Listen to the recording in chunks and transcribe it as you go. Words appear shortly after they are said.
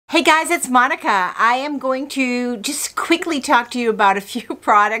Hey guys, it's Monika. I am going to just quickly talk to you about a few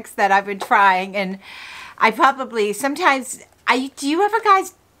products that I've been trying, and I probably sometimes do you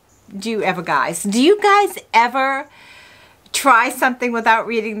guys ever try something without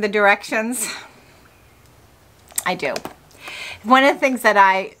reading the directions? I do. One of the things that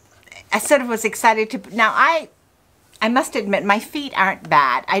I sort of was excited to now I must admit my feet aren't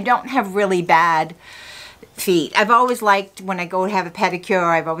bad. I don't have really bad feet. I've always liked, when I go to have a pedicure,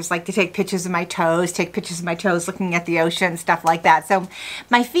 I've always liked to take pictures of my toes, looking at the ocean, stuff like that. So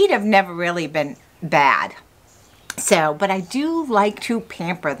my feet have never really been bad. So, but I do like to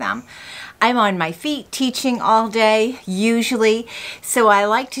pamper them. I'm on my feet teaching all day, usually, so I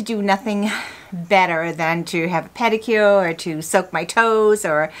like to do nothing better than to have a pedicure or to soak my toes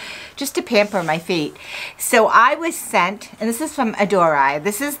or just to pamper my feet. So I was sent, and this is from Adori.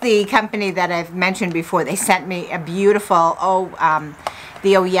 This is the company that I've mentioned before. They sent me a beautiful, the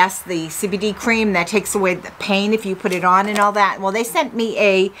CBD cream that takes away the pain if you put it on and all that. Well, they sent me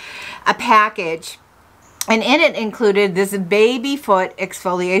a package, and in it included this baby foot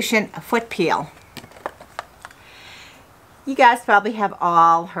exfoliation foot peel. You guys probably have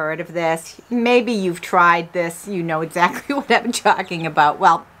all heard of this. Maybe you've tried this. You know exactly what I'm talking about.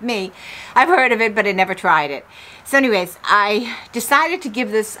 Well, me, I've heard of it, but I never tried it. So anyways, I decided to give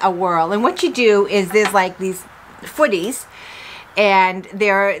this a whirl. And what you do is there's like these footies, and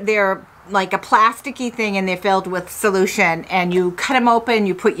they're like a plasticky thing, and they're filled with solution, and you cut them open,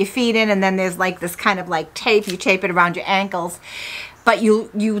 you put your feet in, and then there's like this kind of like tape. You tape it around your ankles. But you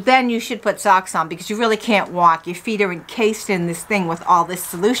should put socks on because you really can't walk. Your feet are encased in this thing with all this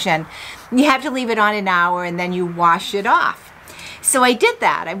solution. You have to leave it on an hour, and then you wash it off. So I did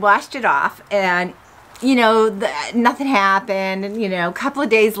that. I washed it off, and you know, nothing happened. And you know, a couple of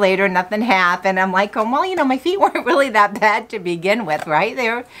days later, nothing happened. I'm like, oh, well, you know, my feet weren't really that bad to begin with, right?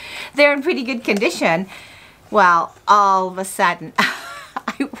 They're in pretty good condition. Well, all of a sudden,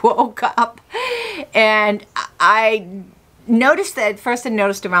 I woke up, and I noticed that first I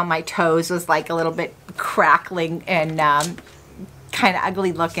noticed around my toes was like a little bit crackling and kind of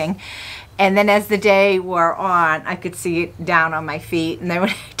ugly looking. And then as the day wore on, I could see it down on my feet. And then when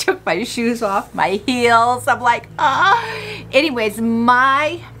I took my shoes off, my heels, I'm like, ah. Anyways,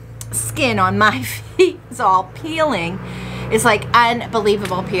 my skin on my feet is all peeling. It's like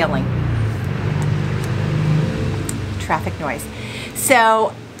unbelievable peeling. Traffic noise.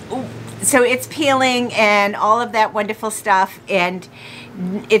 So it's peeling and all of that wonderful stuff, and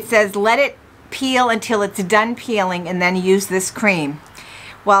it says let it peel until it's done peeling and then use this cream.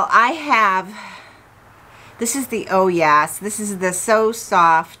 Well, I have, this is the Oh Yes, this is the So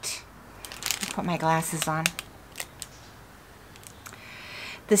Soft, put my glasses on,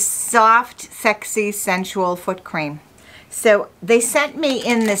 the Soft Sexy Sensual Foot Cream. So they sent me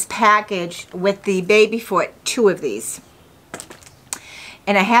in this package with the baby foot, 2 of these.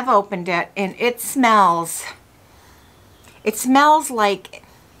 And I have opened it, and it smells like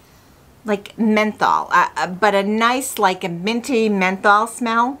menthol, but a nice, like a minty menthol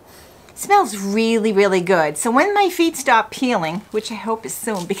smell. It smells really, really good. So when my feet stop peeling, which I hope is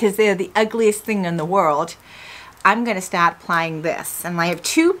soon because they're the ugliest thing in the world, I'm going to start applying this. And I have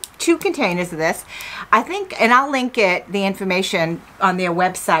two containers of this. I think, and I'll link the information on their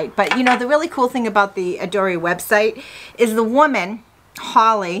website. But you know, the really cool thing about the Adori website is the woman,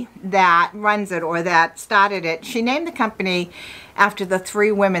 Holly, that runs it or that started it, she named the company after the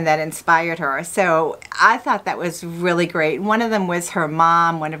 3 women that inspired her. So I thought that was really great. One of them was her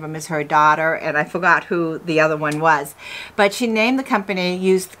mom, one of them is her daughter, and I forgot who the other one was. But she named the company,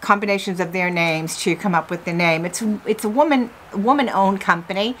 used combinations of their names to come up with the name. It's a woman-owned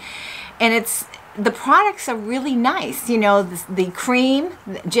company, and the products are really nice. You know, the cream,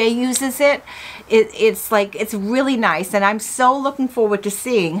 Jay uses it. It's really nice, and I'm so looking forward to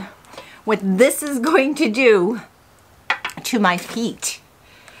seeing what this is going to do to my feet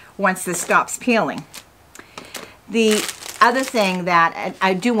once this stops peeling. The other thing that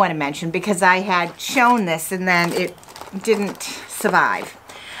I do want to mention, because I had shown this and then it didn't survive.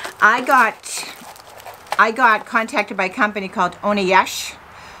 I got contacted by a company called Onlyesh,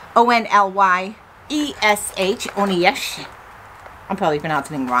 Onlyesh, Onlyesh. I'm probably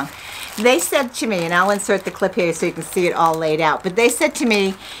pronouncing it wrong. They said to me, and I'll insert the clip here so you can see it all laid out, but they said to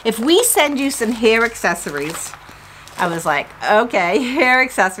me, if we send you some hair accessories, I was like, okay, hair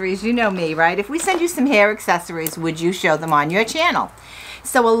accessories, you know me, right? If we send you some hair accessories, would you show them on your channel?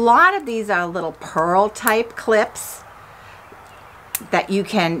 So a lot of these are little pearl type clips that you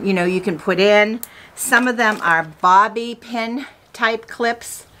can, you know, you can put in. Some of them are bobby pin type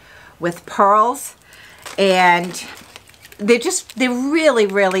clips with pearls. And they're really,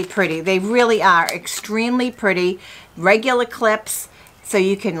 really pretty. They really are extremely pretty. Regular clips, so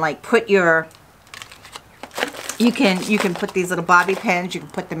you can like put your, you can put these little bobby pins, you can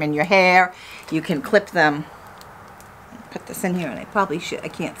put them in your hair, you can clip them. Put this in here, and I probably should, I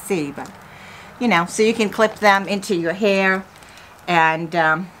can't see, but you know, so you can clip them into your hair. And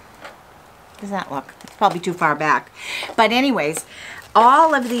how does that look? It's probably too far back. But anyways,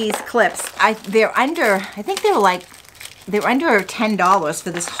 all of these clips, they're under, I think they're under $10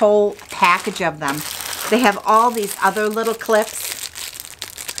 for this whole package of them. They have all these other little clips.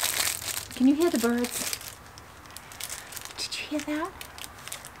 Can you hear the birds? Did you hear that?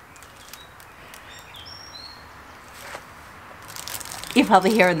 You're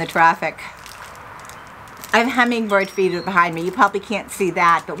probably hearing the traffic. I have hummingbird feeder behind me. You probably can't see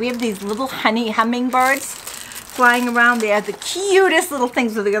that, but we have these little honey hummingbirds flying around. They are the cutest little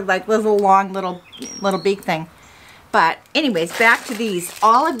things with like little long little beak thing. But anyways, back to these.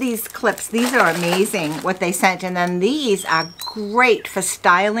 All of these clips, these are amazing what they sent. And then these are great for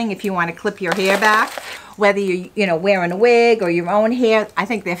styling if you want to clip your hair back, whether you're wearing a wig or your own hair. I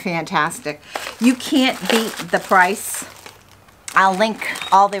think they're fantastic. You can't beat the price. I'll link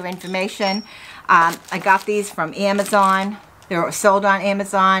all their information. I got these from Amazon. They're sold on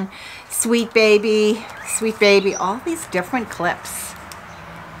Amazon. Sweet Baby, all these different clips.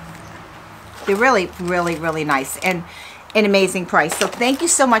 They're really, really, really nice and an amazing price. So thank you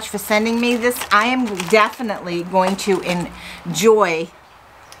so much for sending me this. I am definitely going to enjoy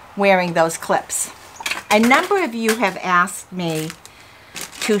wearing those clips. A number of you have asked me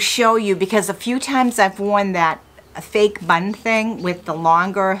to show you, because a few times I've worn that fake bun thing with the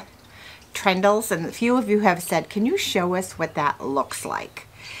longer trendles, and a few of you have said, can you show us what that looks like?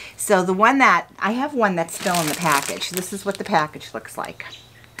 So the one that, I have one that's still in the package. This is what the package looks like.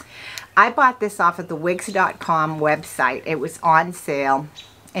 I bought this off of the wigs.com website. It was on sale,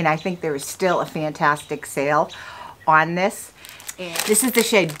 and I think there is still a fantastic sale on this. And this is the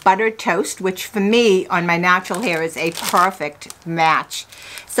shade Buttered Toast, which for me, on my natural hair, is a perfect match.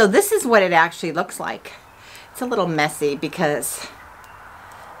 So this is what it actually looks like. It's a little messy because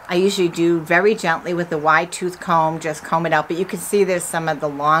I usually do very gently with the wide tooth comb, just comb it out. But you can see there's some of the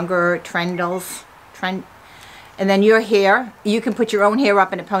longer trendles. And then your hair, you can put your own hair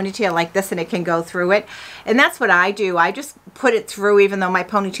up in a ponytail like this and it can go through it. And that's what I do. I just put it through, even though my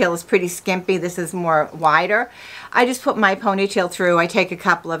ponytail is pretty skimpy. This is more wider. I just put my ponytail through. I take a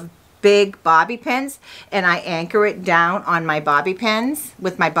couple of big bobby pins and I anchor it down on my bobby pins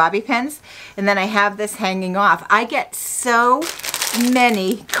with my bobby pins. And then I have this hanging off. I get so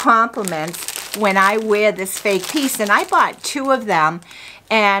many compliments when I wear this fake piece, and I bought 2 of them,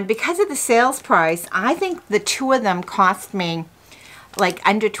 and because of the sales price, I think the 2 of them cost me like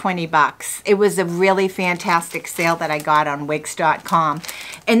under 20 bucks. It was a really fantastic sale that I got on wigs.com.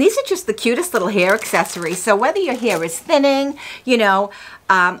 And these are just the cutest little hair accessories. So whether your hair is thinning,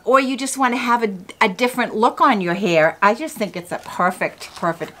 or you just want to have a different look on your hair, I just think it's a perfect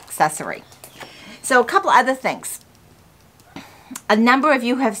accessory. So a couple other things. A number of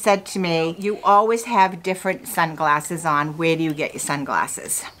you have said to me, you always have different sunglasses on. Where do you get your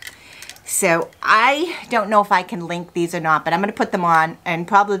sunglasses? So I don't know if I can link these or not, but I'm going to put them on, and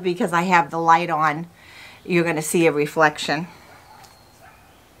probably because I have the light on, you're going to see a reflection.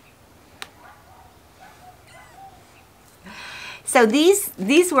 So these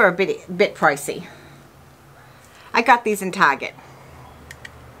were a bit pricey. I got these in Target.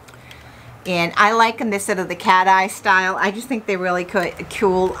 And I like them, this sort of the cat eye style. I just think they're really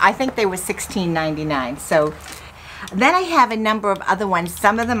cool. I think they were $16.99. So then I have a number of other ones.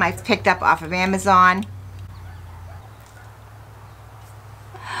 Some of them I've picked up off of Amazon.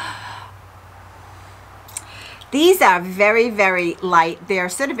 These are very, very light. They're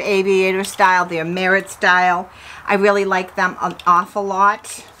sort of aviator style. They're mirrored style. I really like them an awful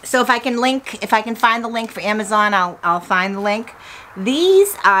lot. So if I can find the link for Amazon, I'll find the link.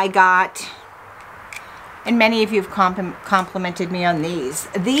 These I got, and many of you have complimented me on these.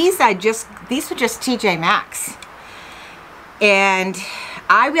 These were just TJ Maxx. And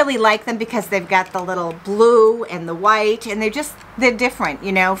I really like them because they've got the little blue and the white, and they're different,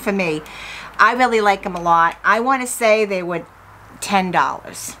 for me. I really like them a lot. I want to say they were $10,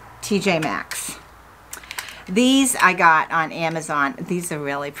 TJ Maxx. These I got on Amazon. These are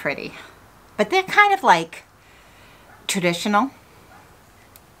really pretty. But they're kind of like traditional.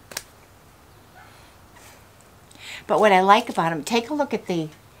 But what I like about them, take a look at the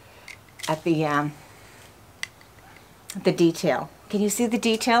detail. Can you see the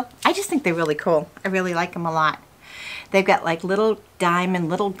detail? I just think they're really cool. I really like them a lot. They've got like little diamond,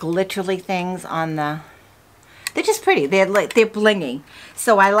 little glittery things on the they're just pretty. They're blingy.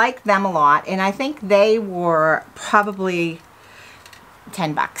 So I like them a lot, and I think they were probably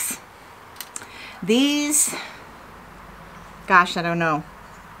 10 bucks. These, gosh, I don't know.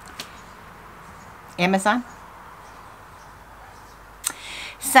 Amazon?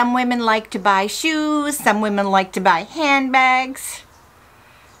 Some women like to buy shoes. Some women like to buy handbags.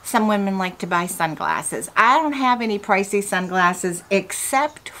 Some women like to buy sunglasses. I don't have any pricey sunglasses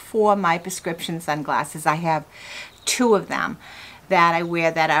except for my prescription sunglasses. I have 2 of them that I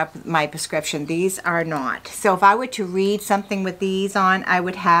wear that are my prescription. These are not. So if I were to read something with these on, I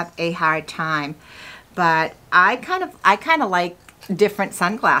would have a hard time. But I kind of like different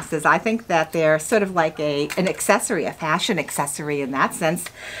sunglasses. I think that they're sort of like an accessory, a fashion accessory in that sense.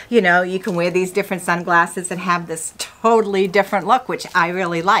 You know, you can wear these different sunglasses and have this totally different look, which I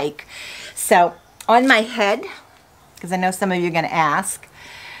really like. So on my head, because I know some of you are going to ask,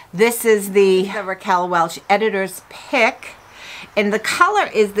 this is the Raquel Welch Editor's Pick, and the color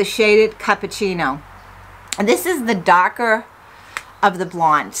is the shaded cappuccino. And this is the darker of the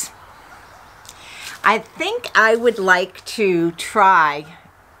blondes. I think I would like to try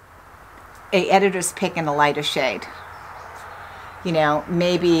a Editor's Pick in a lighter shade. You know,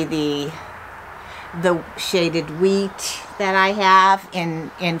 maybe the shaded wheat that I have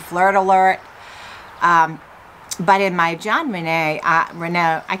in Flirt Alert. But in my John Renault,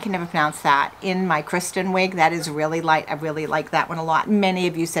 I can never pronounce that, in my Kristen wig, that is really light. I really like that one a lot. Many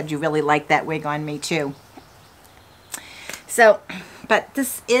of you said you really like that wig on me too. So, but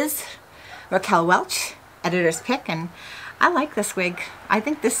this is Raquel Welch, Editor's Pick, and I like this wig. I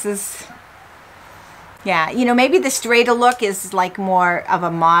think this is, yeah, you know, maybe the straighter look is like more of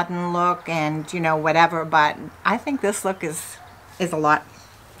a modern look and, you know, whatever, but I think this look is a lot,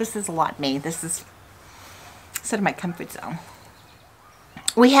 this is a lot me. This is sort of my comfort zone.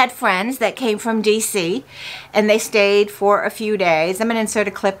 We had friends that came from DC and they stayed for a few days. I'm going to insert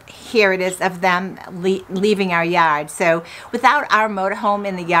a clip, here it is, of them leaving our yard. So without our motorhome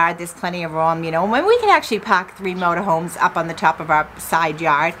in the yard, there's plenty of room, you know, when we can actually park 3 motorhomes up on the top of our side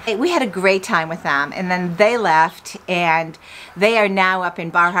yard. We had a great time with them, and then they left and they are now up in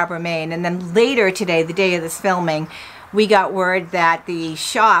Bar Harbor, Maine. And then later today, the day of this filming, we got word that the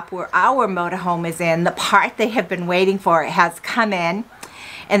shop where our motorhome is in, the part they have been waiting for, it has come in.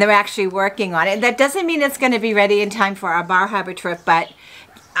 And they're actually working on it. That doesn't mean it's going to be ready in time for our Bar Harbor trip, but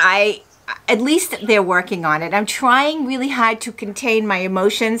at least they're working on it. I'm trying really hard to contain my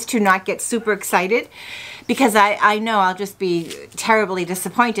emotions to not get super excited, because I know I'll just be terribly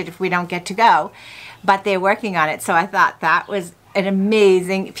disappointed if we don't get to go. But they're working on it, so I thought that was an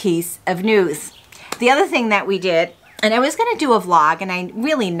amazing piece of news. The other thing that we did, and I was going to do a vlog, and I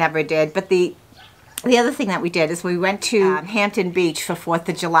really never did, but the other thing that we did is we went to Hampton Beach for 4th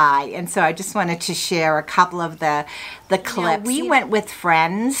of July, and so I just wanted to share a couple of the clips. We went with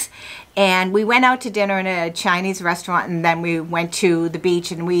friends, and we went out to dinner in a Chinese restaurant, and then we went to the beach,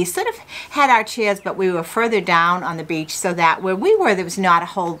 and we sort of had our chairs, but we were further down on the beach so that where we were, there was not a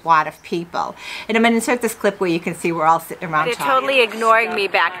whole lot of people. And I'm going to insert this clip where you can see we're all sitting around talking. They're totally ignoring me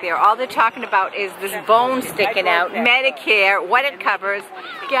back there. All they're talking about is this bone sticking out, Medicare, what it covers,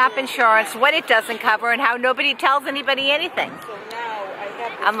 gap insurance, what it doesn't cover, and how nobody tells anybody anything.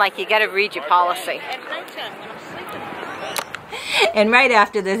 I'm like, you got to read your policy. And right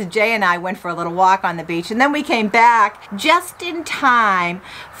after this, Jay and I went for a little walk on the beach, and then we came back just in time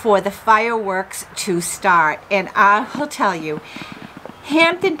for the fireworks to start. And I will tell you,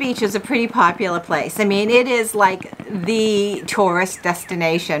 Hampton Beach is a pretty popular place. I mean, it is like the tourist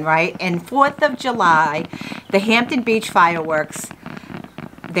destination, right? And 4th of July, the Hampton Beach fireworks,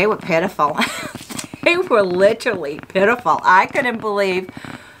 they were pitiful. They were literally pitiful. I couldn't believe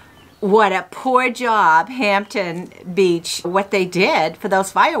what a poor job Hampton Beach, what they did for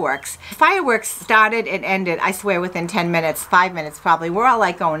those fireworks. Fireworks started and ended, I swear, within 10 minutes, 5 minutes probably. We're all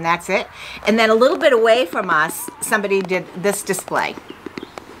like going, that's it. And then a little bit away from us, somebody did this display.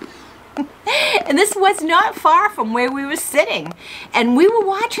 And this was not far from where we were sitting. And we were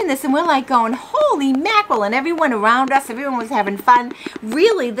watching this and we're like going, holy mackerel. And everyone around us, everyone was having fun.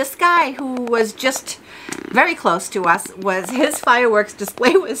 Really, this guy who was just very close to us, his fireworks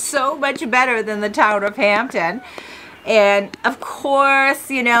display was so much better than the town of Hampton. And of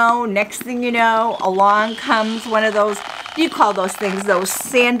course, you know, next thing you know, along comes one of those, what do you call those things, those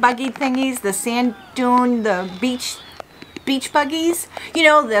sand buggy thingies, the sand dune, the beach buggies, you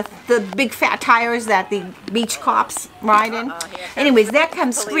know, the big fat tires that the beach cops ride in. Anyways, that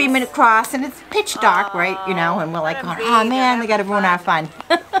comes screaming across, and it's pitch dark, right, you know, and we're like, oh man, they got to ruin our fun.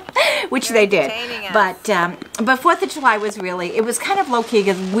 which they did. But 4th of July was really, it was kind of low-key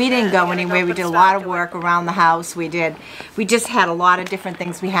because we didn't go anywhere. We did a lot of work around the house. We just had a lot of different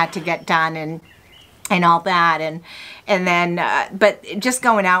things we had to get done and all that, and then but just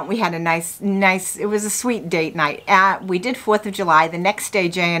going out, we had a nice, it was a sweet date night. We did 4th of July. The next day,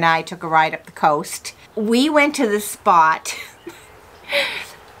 Jay and I took a ride up the coast. We went to the spot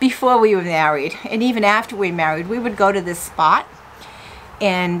before we were married, and even after we married, we would go to this spot,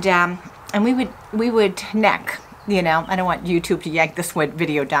 and we would neck. You know, I don't want YouTube to yank this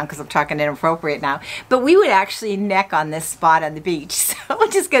video down because I'm talking inappropriate now. But we would actually neck on this spot on the beach. So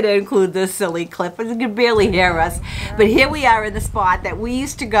we're just going to include this silly clip. You can barely hear us. But here we are in the spot that we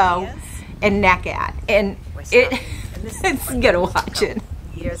used to go and neck at. And it's going to watch it.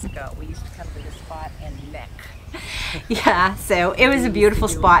 Years ago, we used to come to this spot and neck. Yeah, so it was a beautiful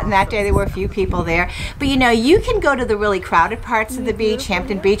spot, and that day there were a few people there. But you know, you can go to the really crowded parts of the beach,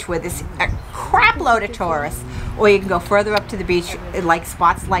 Hampton Beach, where there's a crap load of tourists, or you can go further up to the beach, like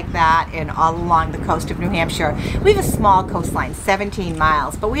spots like that, and all along the coast of New Hampshire. We have a small coastline, 17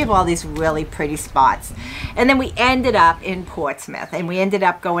 miles, but we have all these really pretty spots. And then we ended up in Portsmouth, and we ended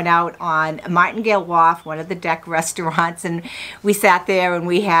up going out on Martingale Wharf, one of the deck restaurants, and we sat there and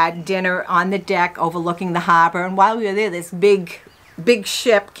we had dinner on the deck overlooking the harbor. And while we were there, this big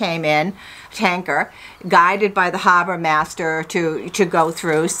ship came in, tanker, guided by the harbor master to go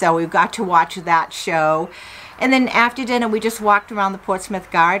through. So we got to watch that show. And then after dinner, we just walked around the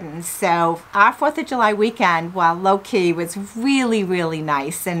Portsmouth Gardens. So our 4th of July weekend, while low-key, was really, really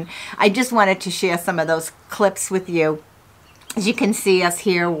nice. And I just wanted to share some of those clips with you. As you can see us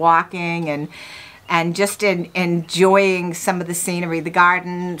here walking and just enjoying some of the scenery, the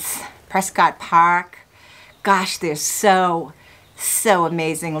gardens, Prescott Park. Gosh, they're so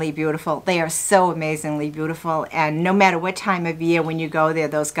amazingly beautiful. They are so amazingly beautiful, and no matter what time of year when you go there,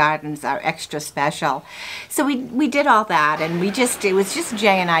 those gardens are extra special. So we did all that, and it was just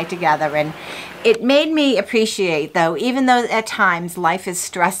Jay and I together, and it made me appreciate, though, even though at times life is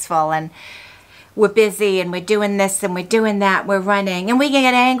stressful and we're busy and we're doing this and we're doing that, we're running, and we can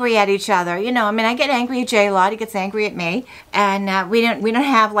get angry at each other. You know, I mean, I get angry at Jay a lot. He gets angry at me, and we don't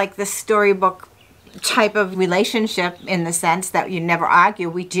have like this storybook type of relationship in the sense that you never argue.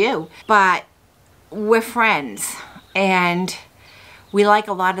 We do, but we're friends and we like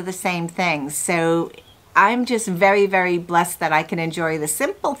a lot of the same things. So I'm just very, very blessed that I can enjoy the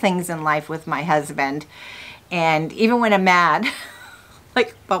simple things in life with my husband. And even when I'm mad,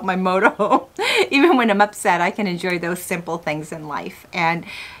 like about my motorhome, even when I'm upset, I can enjoy those simple things in life. And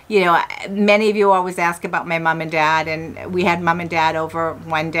you know, many of you always ask about my mom and dad, and we had mom and dad over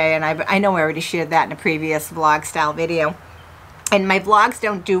one day, and I know I already shared that in a previous vlog style video. And my vlogs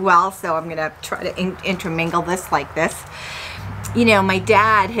don't do well, so I'm gonna try to intermingle this like this. You know, my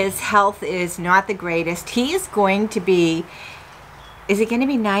dad, his health is not the greatest. He is going to be, is he gonna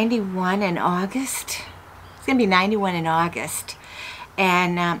be 91 in August? He's gonna be 91 in August.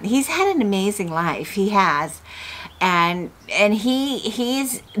 And he's had an amazing life. He has. And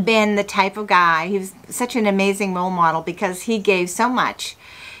he's been the type of guy, he was such an amazing role model because he gave so much.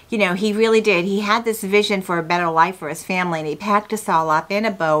 You know, he really did. He had this vision for a better life for his family, and he packed us all up in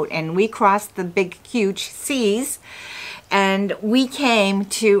a boat, and we crossed the big, huge seas, and we came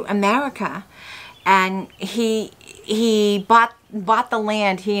to America. And he bought the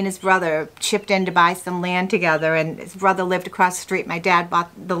land. He and his brother chipped in to buy some land together, and his brother lived across the street. My dad bought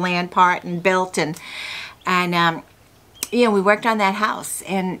the land part and built, and you know, we worked on that house,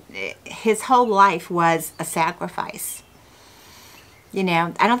 and his whole life was a sacrifice. You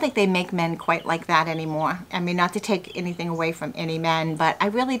know, I don't think they make men quite like that anymore. I mean, not to take anything away from any men, but I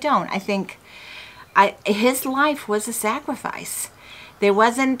really don't. I think his life was a sacrifice. There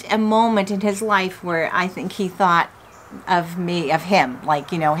wasn't a moment in his life where I think he thought of him,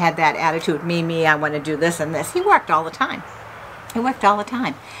 like, you know, had that attitude, me, I want to do this and this. He worked all the time. He worked all the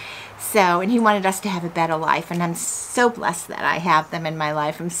time. So, and he wanted us to have a better life, and I'm so blessed that I have them in my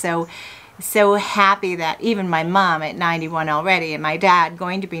life. I'm so happy that even my mom at 91 already, and my dad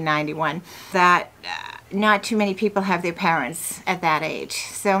going to be 91, that not too many people have their parents at that age.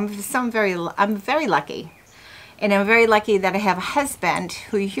 So I'm very lucky. And I'm very lucky that I have a husband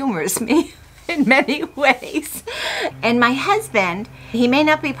who humors me in many ways. And my husband, he may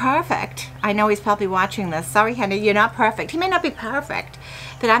not be perfect. I know he's probably watching this. Sorry, honey, you're not perfect. He may not be perfect,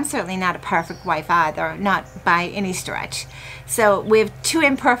 but I'm certainly not a perfect wife either, not by any stretch. So we have two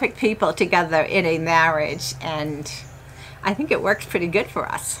imperfect people together in a marriage, and I think it works pretty good for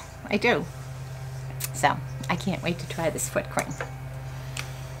us. I do. So I can't wait to try this foot cream.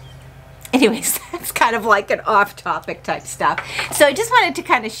 anyways, that's kind of like an off-topic type stuff. So I just wanted to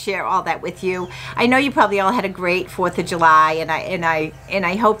kind of share all that with you. I know you probably all had a great 4th of July, and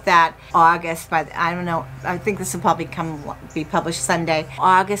I hope that August, I don't know, I think this will probably be published Sunday.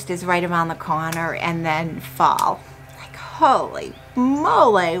 August is right around the corner, and then fall. Like, holy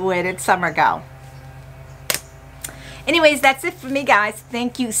moly, where did summer go? Anyways, that's it for me, guys.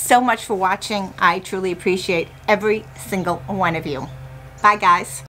 Thank you so much for watching. I truly appreciate every single one of you. Bye, guys.